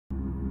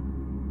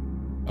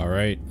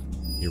Alright,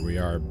 here we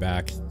are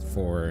back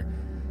for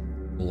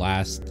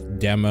last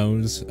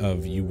demos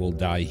of You Will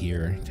Die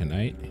Here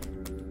tonight.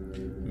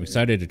 I'm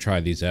excited to try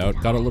these out.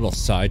 Got a little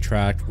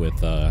sidetracked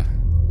with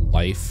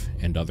life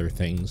and other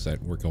things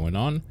that were going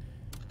on.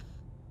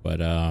 But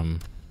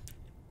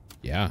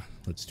yeah,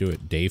 let's do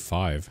it. Day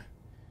 5.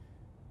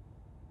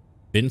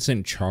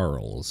 Vincent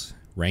Charles,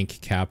 rank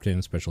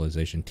captain,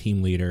 specialization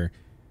team leader,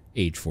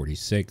 age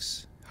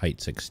 46, height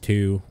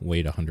 6'2",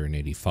 weight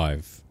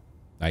 185,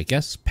 I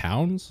guess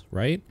pounds,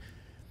 right?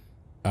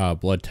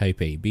 Blood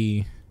type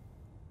AB.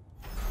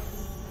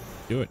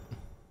 Do it.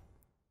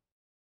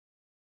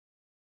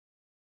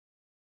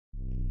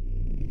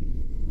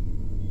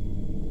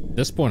 At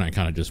this point, I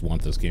kind of just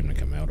want this game to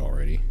come out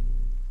already.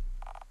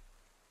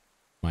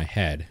 My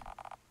head.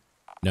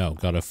 No,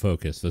 gotta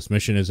focus. This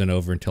mission isn't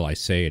over until I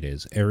say it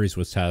is. Aries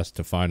was tasked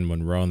to find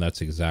Monroe, and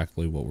that's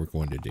exactly what we're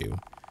going to do.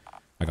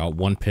 I got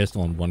one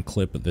pistol and one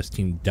clip, but this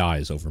team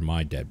dies over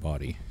my dead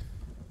body.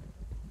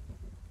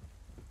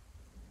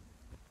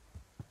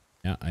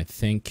 Yeah, I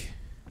think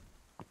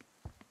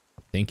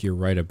you're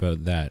right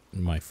about that,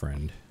 my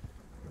friend.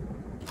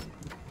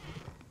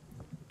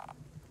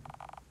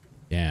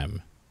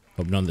 Damn.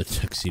 Hope none of the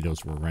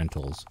tuxedos were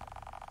rentals.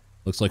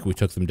 Looks like we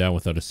took them down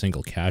without a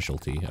single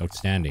casualty.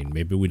 Outstanding.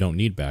 Maybe we don't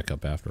need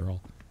backup after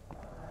all.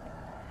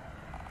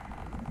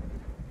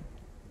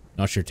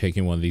 Not sure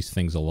taking one of these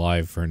things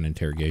alive for an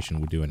interrogation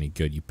would do any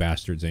good. You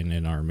bastards ain't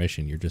in our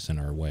mission. You're just in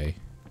our way.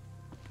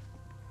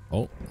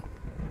 Oh.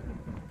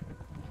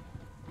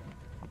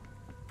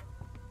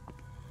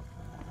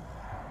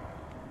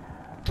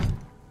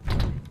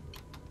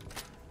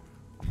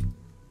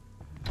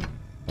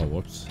 Oh,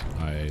 whoops.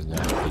 I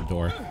locked the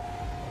door.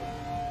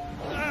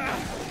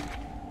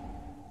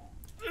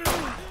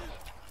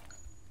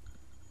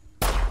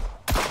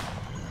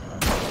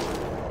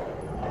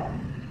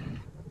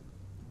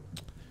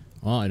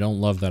 Well, I don't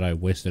love that I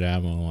wasted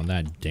ammo on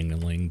that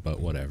ding-a-ling, but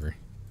whatever.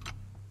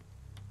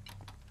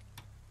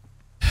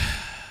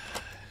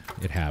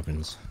 It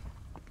happens.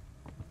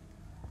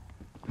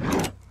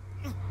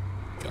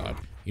 God.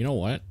 You know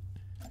what?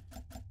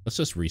 Let's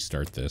just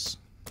restart this.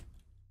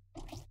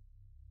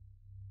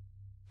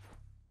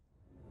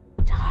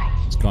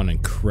 It's gone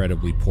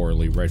incredibly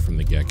poorly right from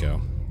the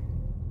get-go.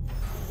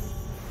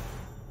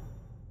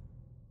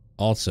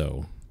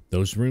 Also,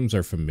 those rooms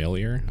are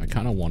familiar. I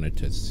kind of wanted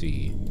to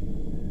see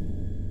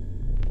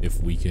if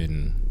we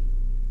can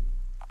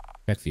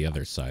check the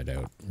other side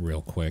out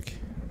real quick.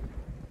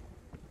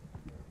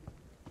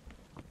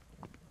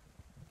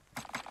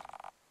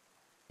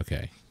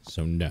 Okay,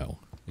 so no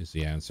is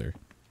the answer.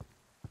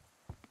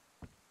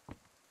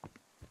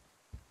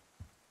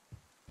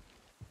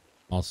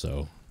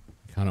 Also,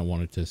 kind of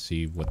wanted to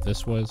see what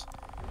this was.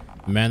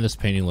 Man, this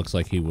painting looks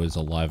like he was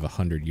alive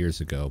 100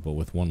 years ago, but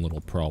with one little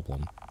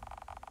problem.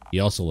 He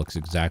also looks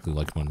exactly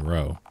like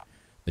Monroe,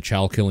 the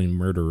child-killing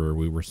murderer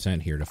we were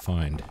sent here to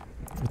find.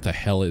 What the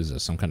hell is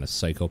this? Some kind of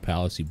psycho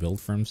palace he built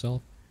for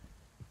himself?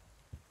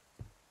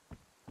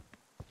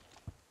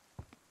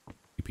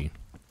 Creepy.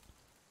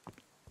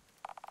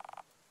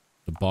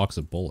 The box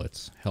of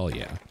bullets. Hell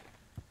yeah.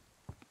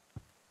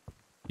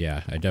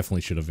 Yeah, I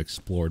definitely should have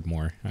explored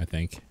more, I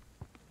think.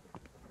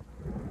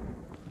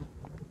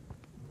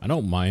 I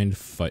don't mind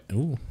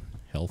ooh,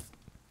 health.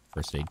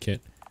 First aid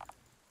kit.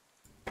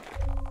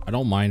 I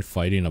don't mind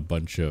fighting a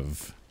bunch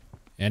of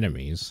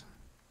enemies.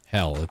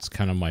 Hell, it's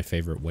kind of my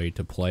favorite way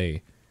to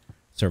play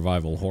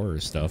survival horror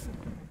stuff.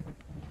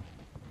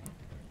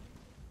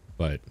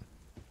 But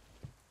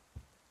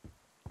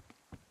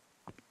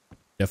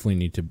definitely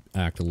need to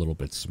act a little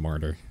bit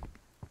smarter.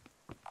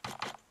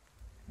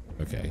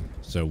 Okay,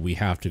 so we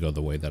have to go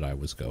the way that I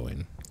was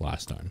going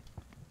last time.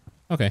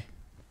 Okay.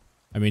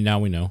 I mean, now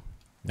we know.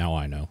 Now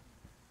I know.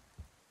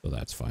 So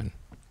that's fine.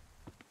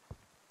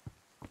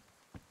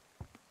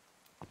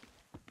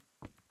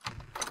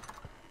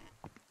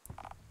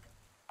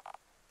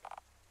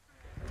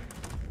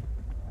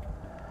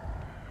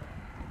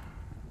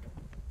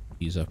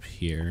 He's up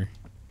here.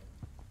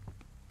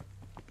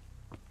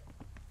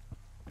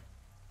 I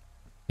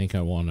think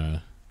I want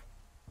to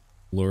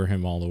lure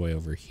him all the way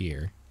over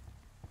here.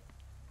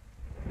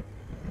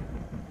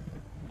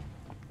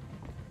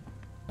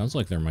 Sounds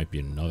like there might be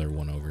another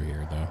one over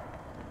here, though.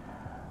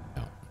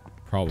 No,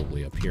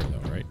 probably up here,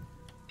 though, right?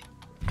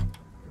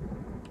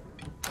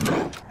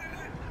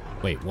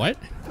 Wait, what?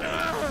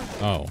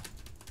 Oh.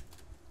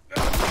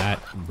 That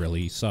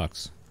really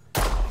sucks.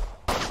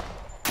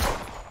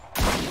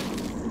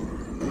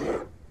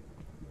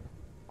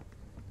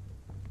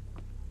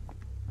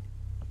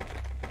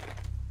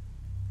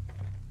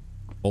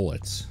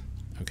 Bullets.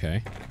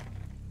 Okay.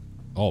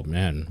 Oh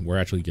man, we're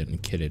actually getting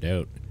kitted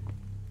out.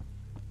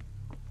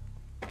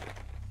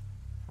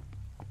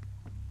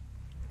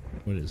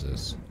 What is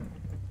this?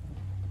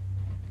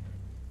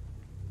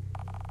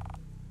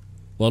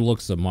 Blood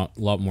looks a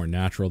lot more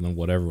natural than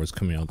whatever was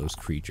coming out of those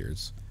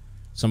creatures.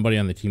 Somebody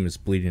on the team is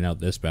bleeding out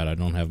this bad, I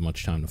don't have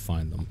much time to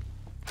find them.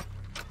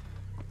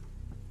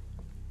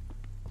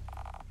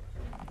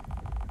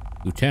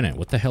 Lieutenant,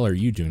 what the hell are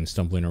you doing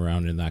stumbling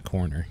around in that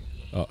corner?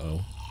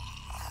 Uh-oh.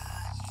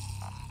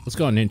 What's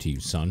gotten into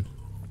you, son?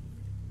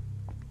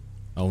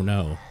 Oh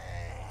no.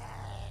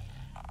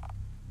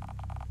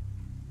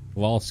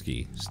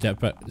 Kowalski,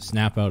 snap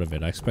out of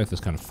it. I expect this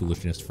kind of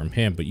foolishness from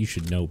him, but you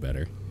should know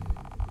better.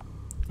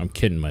 I'm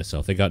kidding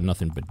myself. They got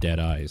nothing but dead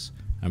eyes.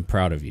 I'm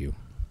proud of you.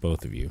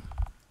 Both of you.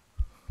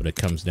 But it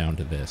comes down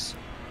to this.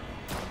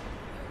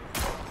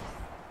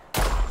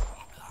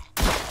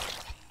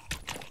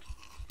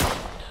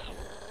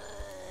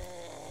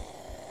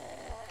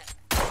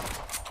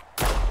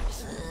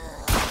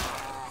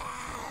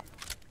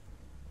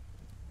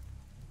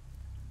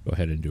 Go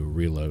ahead and do a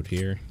reload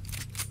here.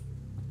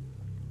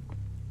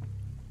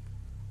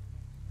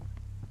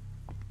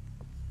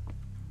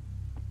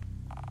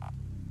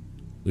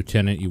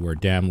 Lieutenant, you were a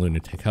damn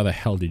lunatic. How the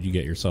hell did you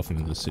get yourself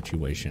into this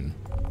situation?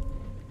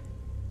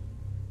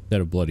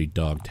 Instead of bloody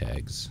dog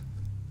tags.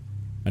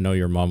 I know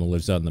your mama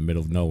lives out in the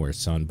middle of nowhere,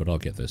 son, but I'll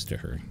get this to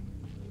her.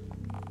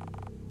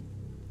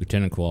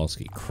 Lieutenant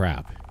Kowalski,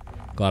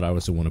 crap. Glad I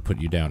was the one to put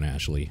you down,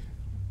 Ashley.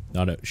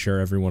 Not sure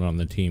everyone on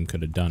the team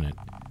could have done it.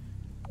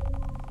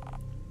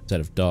 Set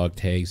of dog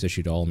tags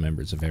issued to all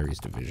members of ARIES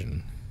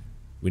Division.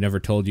 We never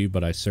told you,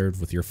 but I served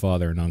with your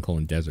father and uncle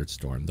in Desert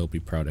Storm. They'll be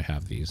proud to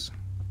have these.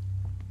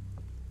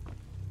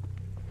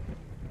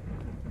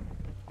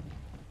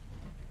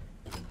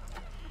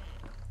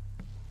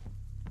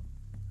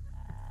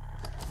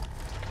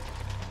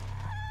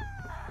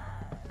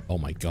 Oh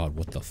my god,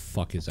 what the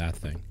fuck is that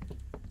thing?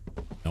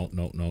 No,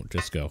 no, no,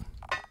 just go.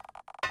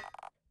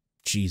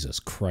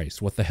 Jesus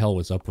Christ, what the hell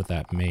was up with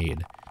that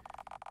maid?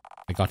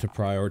 I got to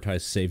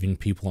prioritize saving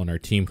people on our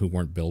team who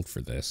weren't built for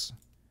this.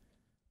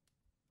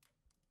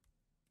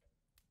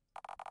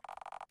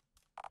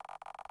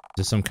 Is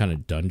this some kind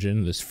of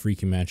dungeon? This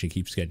freaky magic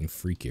keeps getting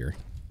freakier.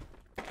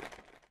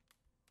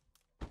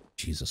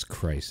 Jesus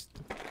Christ.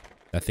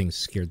 That thing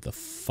scared the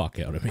fuck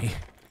out of me.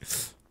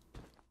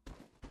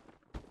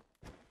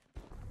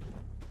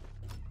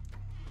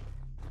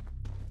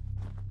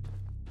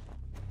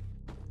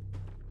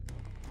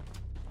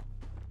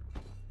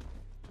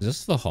 Is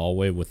this the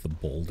hallway with the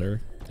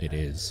boulder? It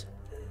is.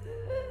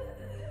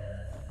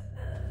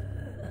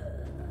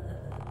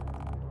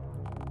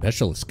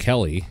 Specialist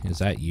Kelly, is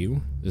that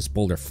you? This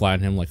boulder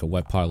flattened him like a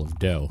wet pile of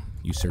dough.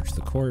 You searched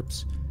the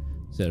corpse.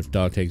 Set of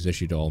dog tags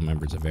issued to all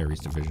members of ARIES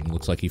Division.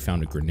 Looks like he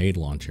found a grenade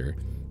launcher.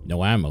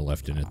 No ammo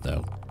left in it,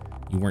 though.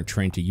 You weren't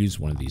trained to use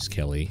one of these,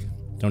 Kelly.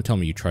 Don't tell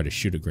me you tried to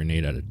shoot a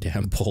grenade at a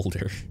damn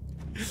boulder.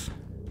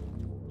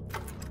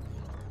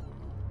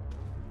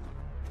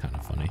 Kind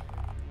of funny.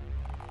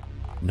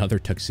 Another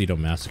tuxedo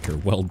massacre.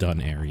 Well done,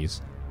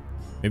 ARIES.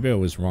 Maybe I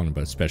was wrong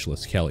about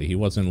Specialist Kelly. He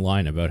wasn't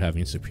lying about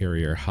having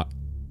superior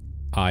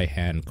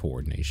eye-hand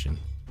coordination.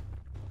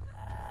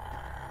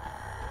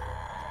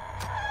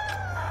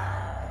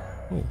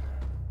 Oh.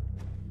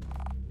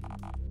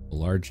 A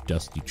large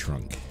dusty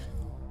trunk.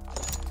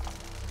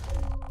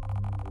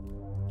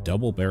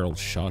 Double-barreled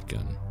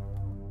shotgun.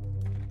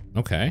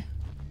 Okay.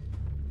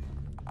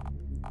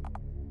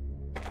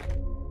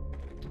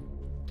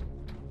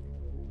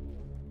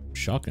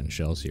 Shotgun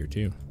shells here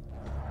too.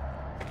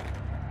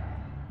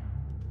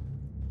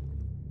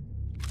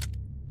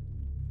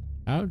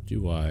 How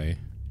do I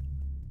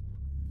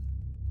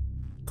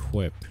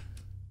equip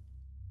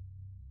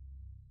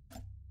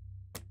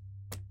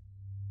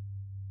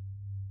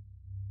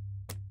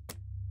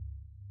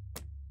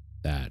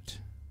that?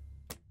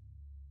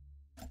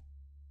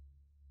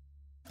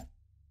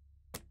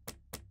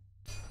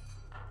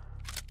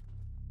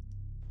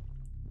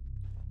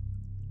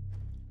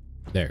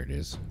 There it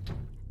is.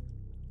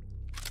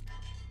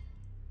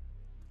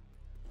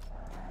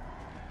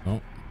 Oh.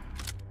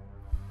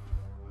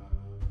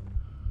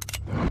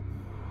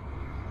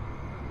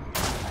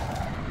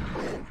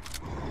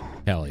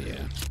 Hell yeah.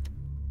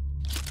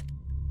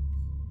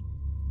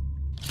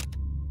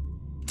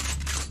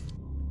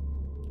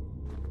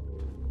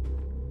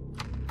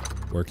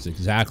 Works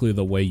exactly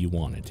the way you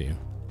want it to.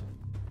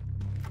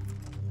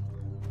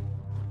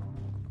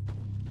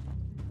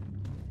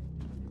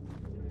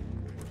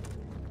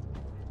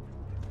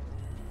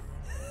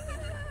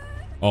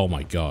 Oh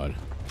my god.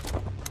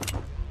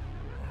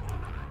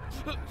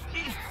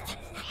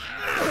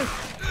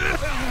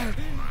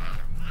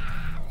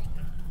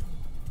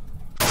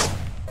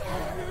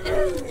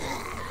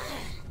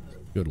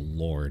 Good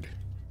lord.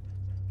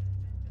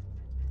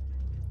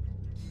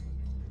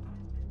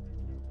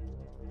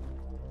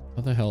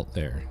 How the hell?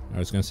 There. I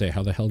was gonna say,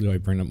 how the hell do I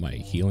bring up my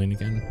healing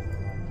again?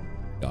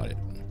 Got it.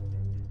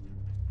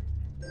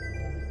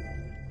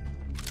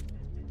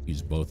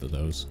 Use both of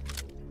those.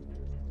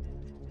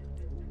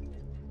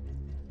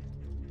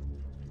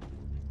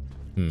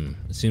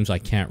 It seems I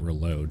can't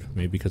reload.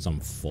 Maybe because I'm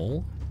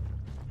full?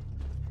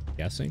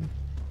 Guessing?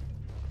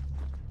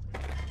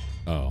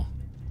 Oh.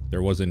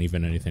 There wasn't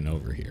even anything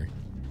over here.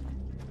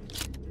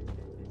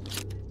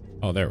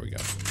 Oh, there we go.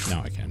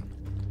 Now I can.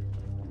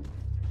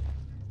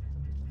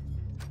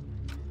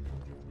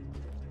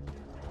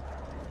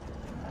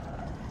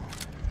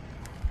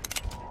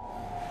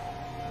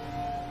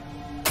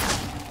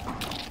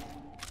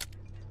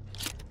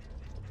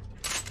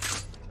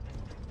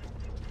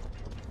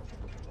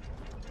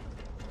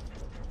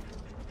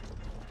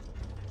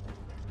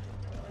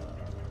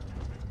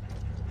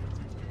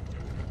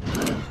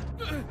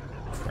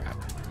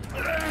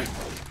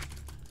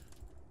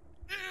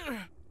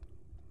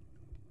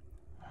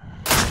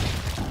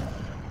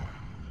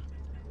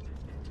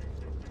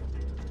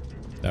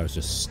 That was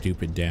just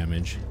stupid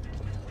damage.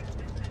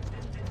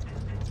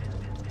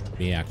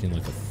 Me acting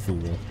like a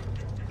fool.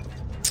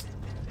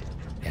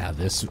 Yeah,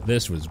 this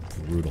was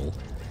brutal.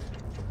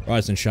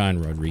 Rise and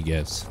shine,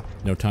 Rodriguez.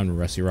 No time to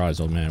rest your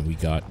eyes, old man. We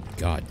got...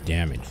 God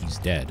damn it, he's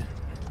dead.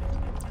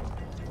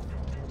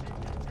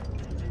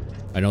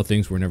 I know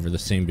things were never the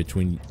same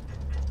between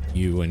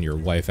you and your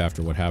wife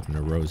after what happened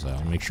to Rosa.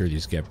 I'll make sure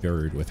these get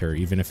buried with her,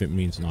 even if it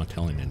means not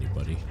telling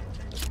anybody.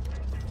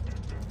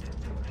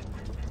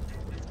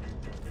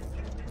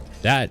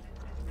 That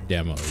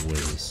demo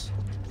was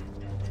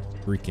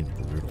freaking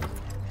brutal.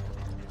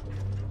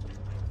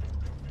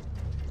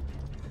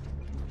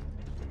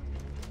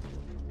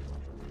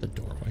 The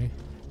doorway.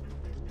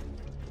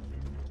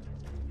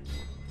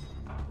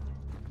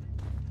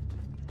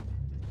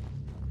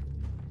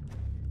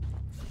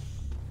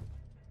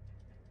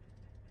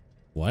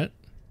 What?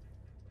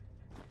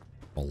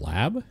 A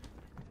lab?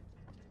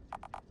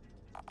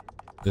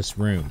 This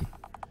room.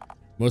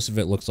 Most of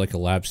it looks like a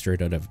lab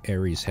straight out of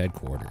ARIES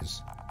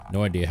headquarters.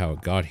 No idea how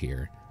it got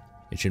here.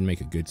 It should make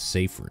a good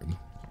safe room.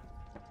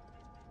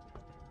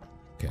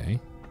 Okay.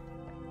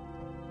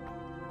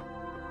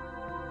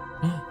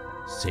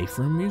 Safe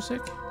room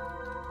music?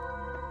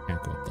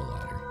 Can't go up the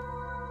ladder.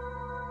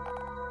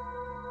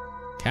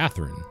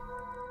 Catherine.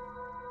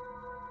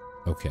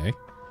 Okay.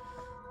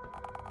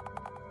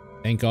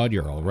 Thank God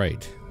you're all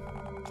right.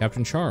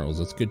 Captain Charles,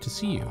 it's good to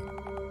see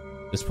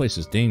you. This place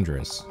is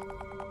dangerous.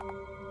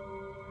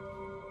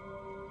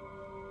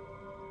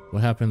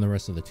 What happened to the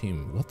rest of the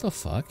team? What the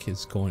fuck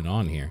is going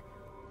on here?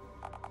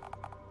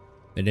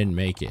 They didn't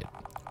make it.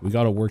 We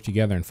gotta work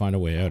together and find a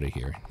way out of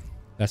here.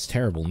 That's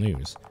terrible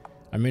news.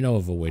 I may know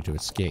of a way to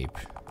escape.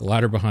 The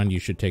ladder behind you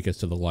should take us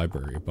to the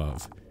library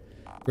above.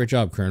 Great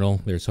job,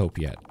 Colonel. There's hope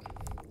yet.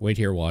 Wait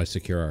here while I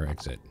secure our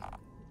exit.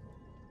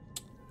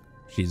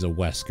 She's a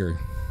Wesker.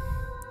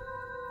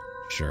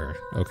 Sure.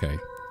 Okay.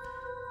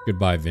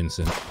 Goodbye,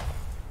 Vincent.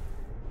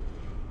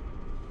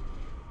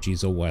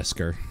 She's a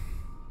Wesker.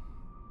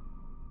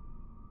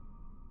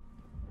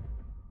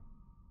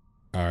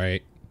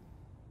 Alright.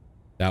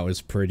 That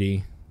was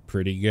pretty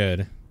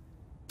good.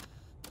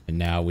 And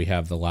now we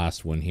have the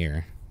last one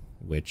here.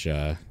 Which,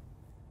 yeah.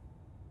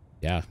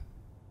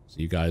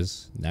 See you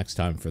guys next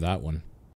time for that one.